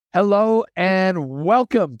Hello and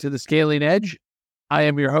welcome to the Scaling Edge. I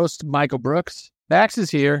am your host, Michael Brooks. Max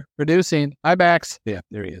is here producing. Hi, Max. Yeah,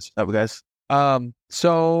 there he is. Up, guys.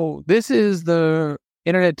 So this is the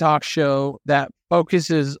internet talk show that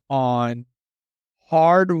focuses on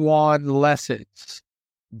hard-won lessons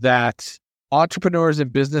that entrepreneurs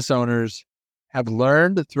and business owners have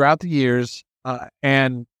learned throughout the years,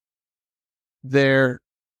 and they're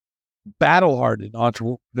battle-hardened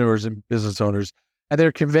entrepreneurs and business owners. And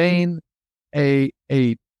they're conveying an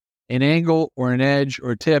angle or an edge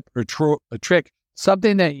or a tip or a trick,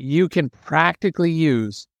 something that you can practically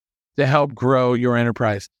use to help grow your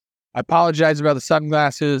enterprise. I apologize about the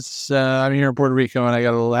sunglasses. I'm here in Puerto Rico and I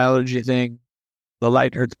got a little allergy thing. The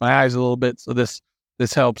light hurts my eyes a little bit, so this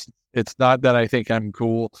helps. It's not that I think I'm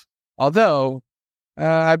cool, although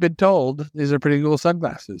I've been told these are pretty cool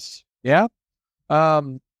sunglasses. Yeah.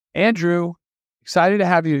 Andrew, excited to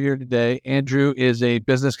have you here today. Andrew is a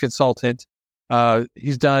business consultant.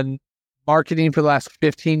 He's done marketing for the last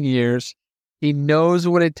 15 years. He knows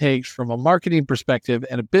what it takes from a marketing perspective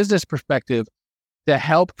and a business perspective to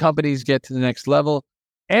help companies get to the next level.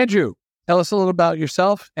 Andrew, tell us a little about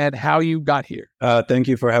yourself and how you got here. Thank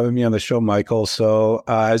you for having me on the show, Michael. So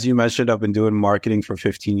as you mentioned, I've been doing marketing for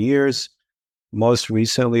 15 years. Most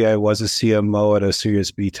recently, I was a CMO at a Series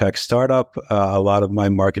B tech startup. A lot of my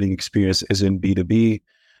marketing experience is in B2B.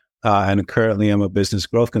 And currently, I'm a business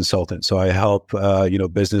growth consultant. So I help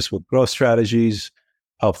business with growth strategies,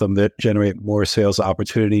 help them generate more sales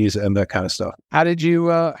opportunities and that kind of stuff. How did you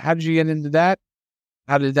get into that?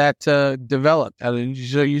 How did that develop?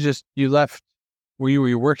 You left? Were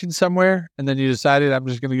you working somewhere and then you decided I'm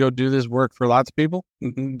just going to go do this work for lots of people?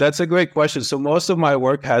 Mm-hmm. That's a great question. So most of my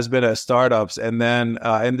work has been at startups, and then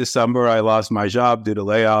in December I lost my job due to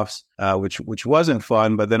layoffs, which wasn't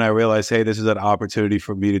fun. But then I realized, hey, this is an opportunity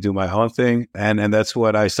for me to do my own thing, and that's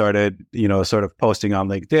what I started, sort of posting on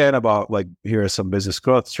LinkedIn about here are some business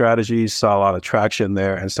growth strategies. Saw a lot of traction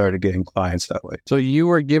there and started getting clients that way. So you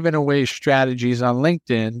were giving away strategies on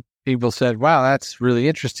LinkedIn. People said, wow, that's really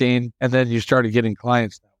interesting. And then you started getting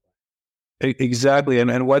clients. Exactly.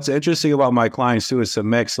 And what's interesting about my clients too, is a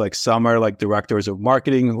mix. Like some are like directors of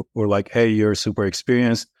marketing who are like, hey, you're super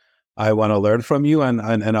experienced. I want to learn from you. And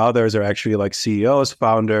others are actually like CEOs,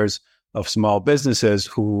 founders of small businesses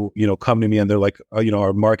who, come to me and they're like,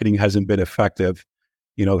 our marketing hasn't been effective.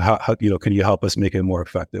 How can you help us make it more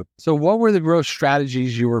effective? So what were the growth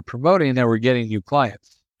strategies you were promoting that were getting you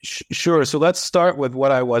clients? Sure. So let's start with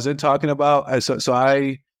what I wasn't talking about. So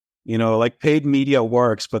I, paid media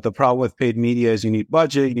works, but the problem with paid media is you need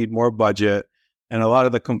budget, you need more budget. And a lot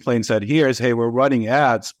of the complaints I'd hear is, hey, we're running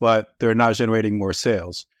ads, but they're not generating more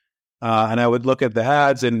sales. And I would look at the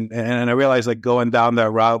ads and I realized going down that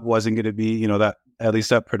route wasn't going to be,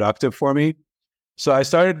 that productive for me. So I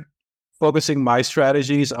started focusing my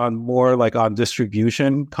strategies on more on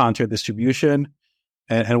distribution, content distribution,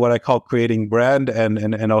 and what I call creating brand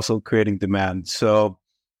and also creating demand. So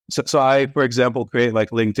I, for example, create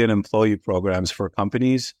LinkedIn employee programs for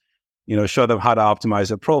companies, show them how to optimize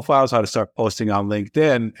their profiles, how to start posting on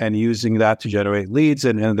LinkedIn and using that to generate leads.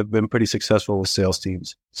 And they've been pretty successful with sales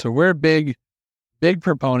teams. So we're a big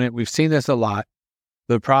proponent. We've seen this a lot.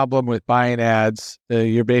 The problem with buying ads,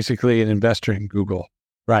 you're basically an investor in Google,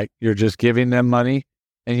 right? You're just giving them money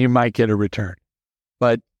and you might get a return.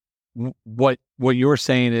 But what you're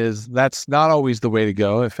saying is that's not always the way to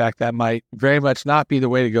go. In fact, that might very much not be the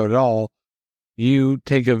way to go at all. You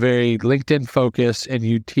take a very LinkedIn focus and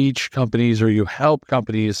you teach companies or you help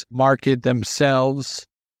companies market themselves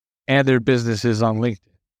and their businesses on LinkedIn.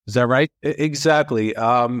 Is that right? Exactly.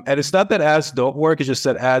 And it's not that ads don't work. It's just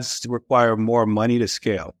that ads require more money to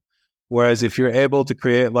scale. Whereas if you're able to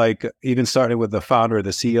create, even starting with the founder or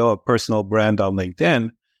the CEO, a personal brand on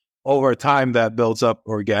LinkedIn, over time, that builds up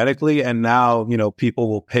organically. And now,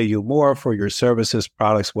 people will pay you more for your services,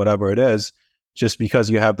 products, whatever it is, just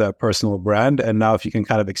because you have that personal brand. And now if you can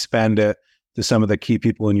kind of expand it to some of the key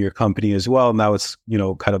people in your company as well, now it's,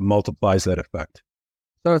 kind of multiplies that effect.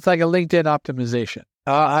 So it's like a LinkedIn optimization.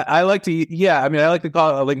 I like to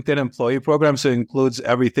call it a LinkedIn employee program. So it includes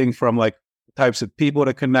everything from types of people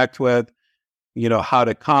to connect with, how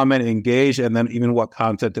to comment, engage, and then even what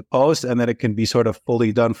content to post. And then it can be sort of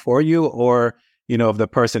fully done for you. Or, if the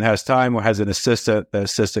person has time or has an assistant, the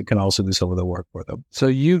assistant can also do some of the work for them. So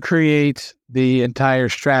you create the entire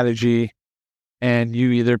strategy and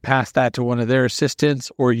you either pass that to one of their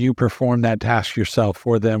assistants or you perform that task yourself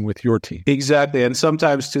for them with your team. Exactly. And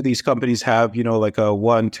sometimes too, these companies have, a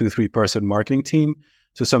 1, 2, 3 person marketing team.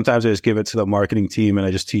 So sometimes I just give it to the marketing team and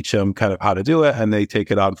I just teach them kind of how to do it and they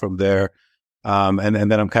take it on from there. And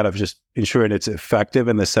then I'm kind of just ensuring it's effective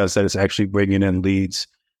in the sense that it's actually bringing in leads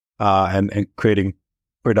and creating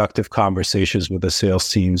productive conversations with the sales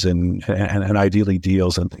teams and ideally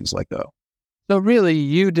deals and things like that. So really,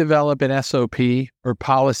 you develop an SOP or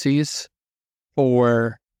policies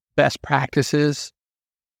for best practices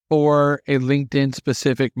for a LinkedIn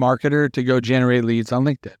specific marketer to go generate leads on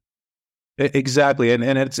LinkedIn. Exactly. And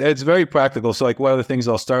it's very practical. So like one of the things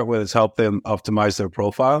I'll start with is help them optimize their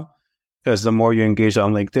profile, because the more you engage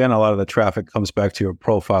on LinkedIn, a lot of the traffic comes back to your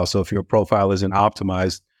profile. So if your profile isn't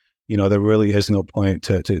optimized, there really is no point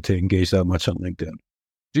to engage that much on LinkedIn.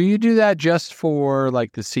 Do you do that just for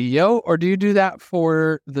like the CEO, or do you do that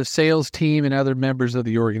for the sales team and other members of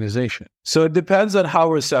the organization? So it depends on how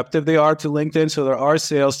receptive they are to LinkedIn. So there are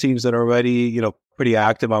sales teams that are already, pretty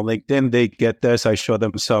active on LinkedIn. They get this. I show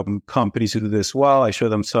them some companies who do this well. I show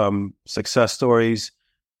them some success stories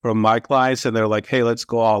from my clients, and they're like, hey, let's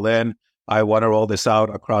go all in. I want to roll this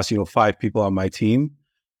out across, 5 people on my team.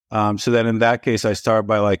 So then in that case, I start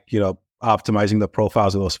by optimizing the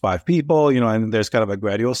profiles of those 5 people, and there's kind of a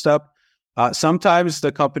gradual step. Sometimes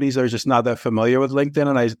the companies are just not that familiar with LinkedIn,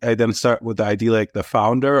 and I then start with the idea like the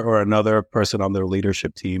founder or another person on their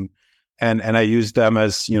leadership team. And I use them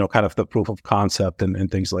as, kind of the proof of concept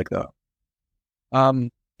and things like that.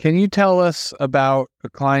 Can you tell us about a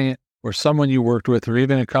client or someone you worked with, or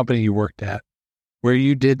even a company you worked at, where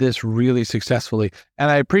you did this really successfully?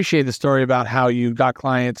 And I appreciate the story about how you got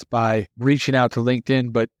clients by reaching out to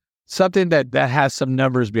LinkedIn, but something that has some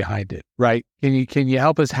numbers behind it, right? Can you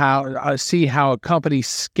help us see how a company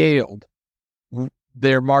scaled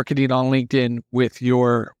their marketing on LinkedIn with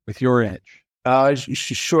your edge?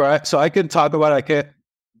 Sure. So I can talk about it. I can't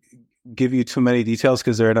give you too many details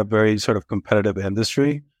because they're in a very sort of competitive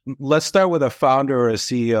industry. Let's start with a founder or a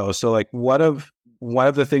CEO. So like one of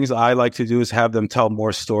the things I like to do is have them tell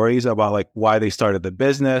more stories about like why they started the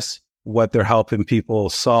business, what they're helping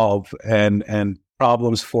people solve, and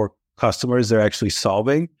problems for customers they're actually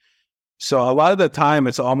solving. So a lot of the time,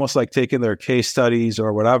 it's almost like taking their case studies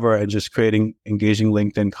or whatever and just creating engaging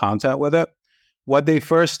LinkedIn content with it. What they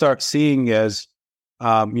first start seeing is,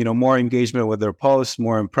 more engagement with their posts,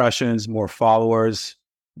 more impressions, more followers.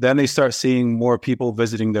 Then they start seeing more people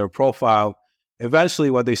visiting their profile. Eventually,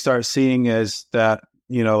 what they start seeing is that,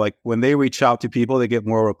 like when they reach out to people, they get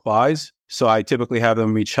more replies. So I typically have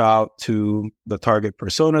them reach out to the target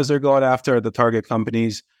personas they're going after, the target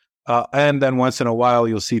companies. And then once in a while,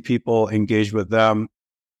 you'll see people engage with them.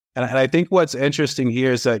 And I think what's interesting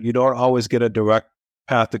here is that you don't always get a direct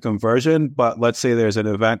path to conversion, but let's say there's an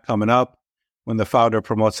event coming up. When the founder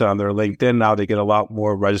promotes it on their LinkedIn, now they get a lot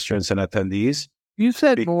more registrants and attendees. You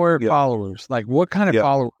said more followers. Like what kind of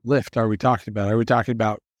follower lift are we talking about? Are we talking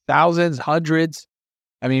about thousands, hundreds?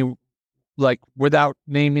 I mean, like without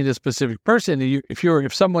naming a specific person,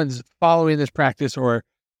 if someone's following this practice or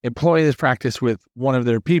employing this practice with one of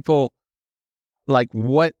their people, like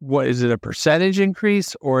what is it, a percentage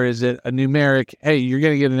increase, or is it a numeric, hey, you're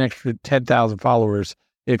going to get an extra 10,000 followers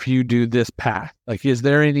if you do this path? Like, is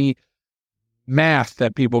there any math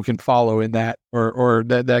that people can follow in that or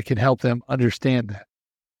that can help them understand that?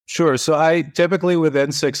 Sure. So I typically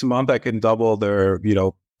within 6 months, I can double their,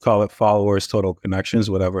 call it followers, total connections,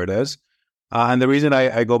 whatever it is. And the reason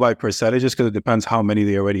I go by percentage is because it depends how many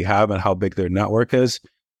they already have and how big their network is.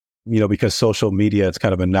 Because social media, it's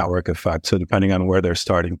kind of a network effect. So depending on where they're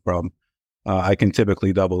starting from, I can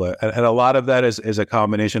typically double it. And a lot of that is a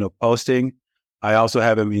combination of posting. I also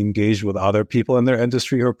have them engaged with other people in their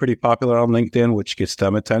industry who are pretty popular on LinkedIn, which gets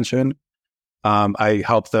them attention. I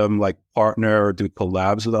help them like partner or do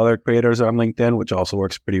collabs with other creators on LinkedIn, which also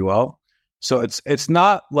works pretty well. So it's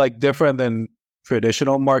not like different than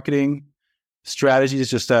traditional marketing strategies,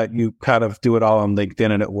 just that you kind of do it all on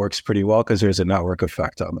LinkedIn and it works pretty well because there's a network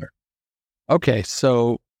effect on there. Okay,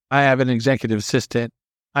 so I have an executive assistant.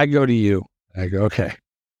 I go to you. I go, okay,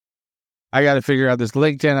 I got to figure out this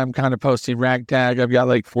LinkedIn. I'm kind of posting ragtag. I've got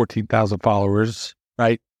like 14,000 followers,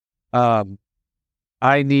 right?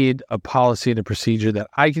 I need a policy and a procedure that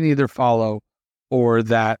I can either follow or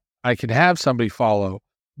that I can have somebody follow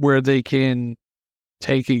where they can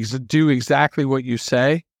do exactly what you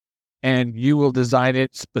say, and you will design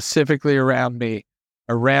it specifically around me,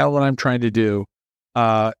 around what I'm trying to do.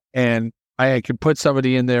 And I can put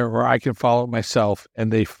somebody in there or I can follow it myself,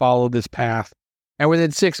 and they follow this path. And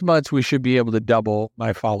within 6 months, we should be able to double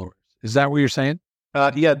my followers. Is that what you're saying?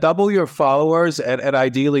 Yeah, double your followers and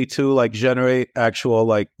ideally too, like generate actual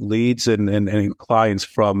like leads and clients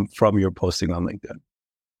from your posting on LinkedIn.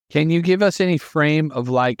 Can you give us any frame of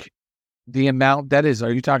like the amount that is?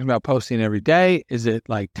 Are you talking about posting every day? Is it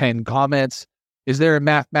like 10 comments? Is there a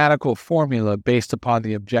mathematical formula based upon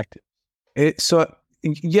the objective? I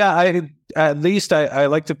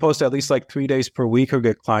like to post at least like 3 days per week, or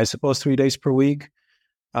get clients to post 3 days per week.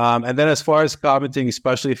 And then as far as commenting,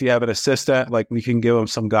 especially if you have an assistant, like we can give them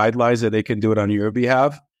some guidelines that they can do it on your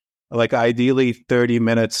behalf. Like ideally 30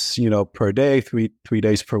 minutes, per day, three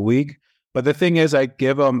days per week. But the thing is, I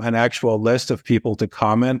give them an actual list of people to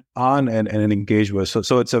comment on and engage with.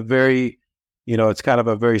 So it's a very, it's kind of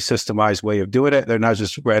a very systemized way of doing it. They're not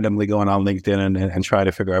just randomly going on LinkedIn and trying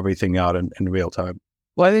to figure everything out in real time.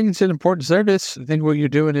 Well, I think it's an important service. I think what you're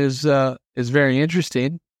doing is very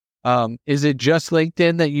interesting. Is it just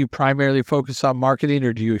LinkedIn that you primarily focus on marketing,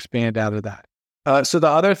 or do you expand out of that? So the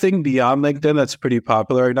other thing beyond LinkedIn that's pretty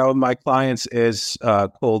popular right now with my clients is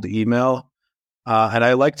cold email. And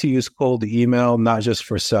I like to use cold email, not just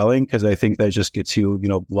for selling, because I think that just gets you,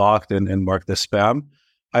 blocked and marked as spam.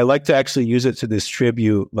 I like to actually use it to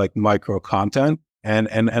distribute like micro content. And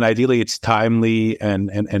ideally it's timely and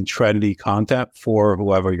trendy content for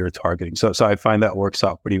whoever you're targeting. So I find that works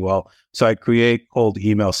out pretty well. So I create cold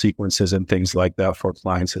email sequences and things like that for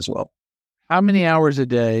clients as well. How many hours a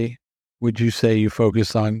day would you say you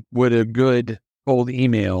focus on with a good cold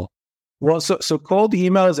email? Well, so cold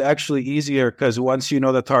email is actually easier because once you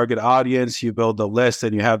know the target audience, you build the list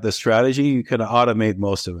and you have the strategy, you can automate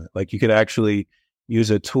most of it. Like you could actually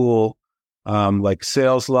use a tool like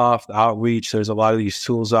SalesLoft, Outreach. There's a lot of these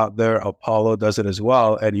tools out there. Apollo does it as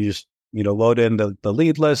well. And you just, load in the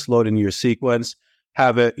lead list, load in your sequence,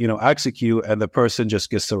 have it, execute, and the person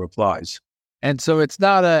just gets the replies. And so it's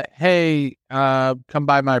not a, hey, come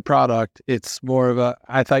buy my product. It's more of a,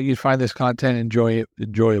 I thought you'd find this content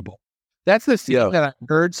enjoyable. That's the thing that I've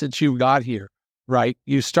heard since you got here, right?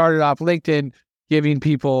 You started off LinkedIn giving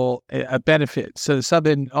people a benefit. So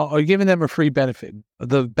something, or giving them a free benefit,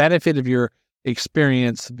 the benefit of your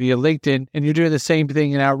experience via LinkedIn, and you're doing the same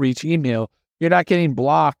thing in outreach email. You're not getting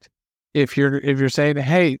blocked if you're saying,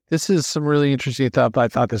 hey, this is some really interesting stuff. I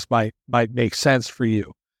thought this might make sense for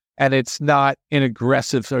you. And it's not an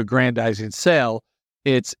aggressive or aggrandizing sale.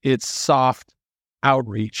 It's soft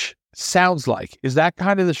outreach. Sounds like. Is that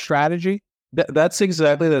kind of the strategy? That's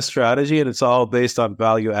exactly the strategy, and it's all based on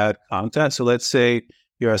value add content. So let's say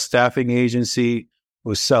you're a staffing agency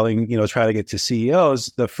who's selling, trying to get to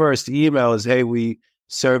CEOs. The first email is, hey, we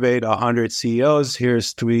surveyed 100 CEOs.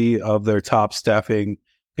 Here's 3 of their top staffing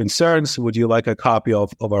concerns. Would you like a copy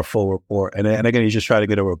of our full report? And again, you just try to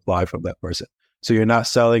get a reply from that person. So you're not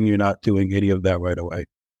selling, you're not doing any of that right away.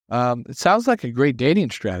 It sounds like a great dating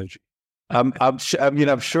strategy. I'm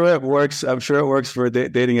sure it works. I'm sure it works for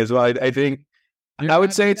dating as well. I think I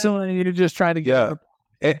would say you're just trying to get.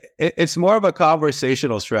 It's more of a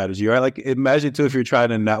conversational strategy, right? Like imagine too, if you're trying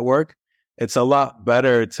to network, it's a lot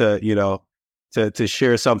better to to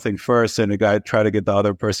share something first and try to get the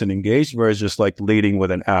other person engaged, versus just like leading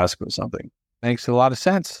with an ask or something. Makes a lot of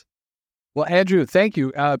sense. Well, Andrew, thank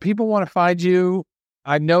you. People want to find you.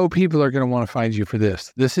 I know people are going to want to find you for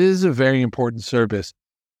this. This is a very important service.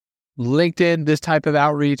 LinkedIn, this type of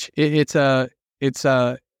outreach, it's a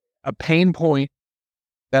pain point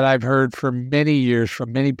that I've heard for many years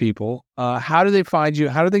from many people. How do they find you?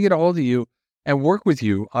 How do they get a hold of you and work with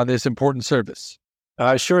you on this important service?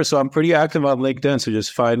 Sure. So I'm pretty active on LinkedIn. So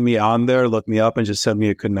just find me on there, look me up, and just send me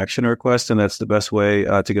a connection request. And that's the best way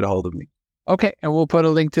to get a hold of me. Okay. And we'll put a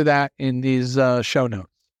link to that in these show notes.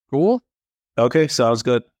 Cool? Okay. Sounds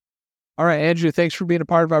good. All right, Andrew, thanks for being a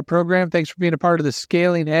part of our program. Thanks for being a part of the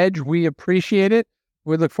Scaling Edge. We appreciate it.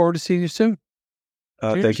 We look forward to seeing you soon.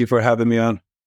 Thank you for having me on.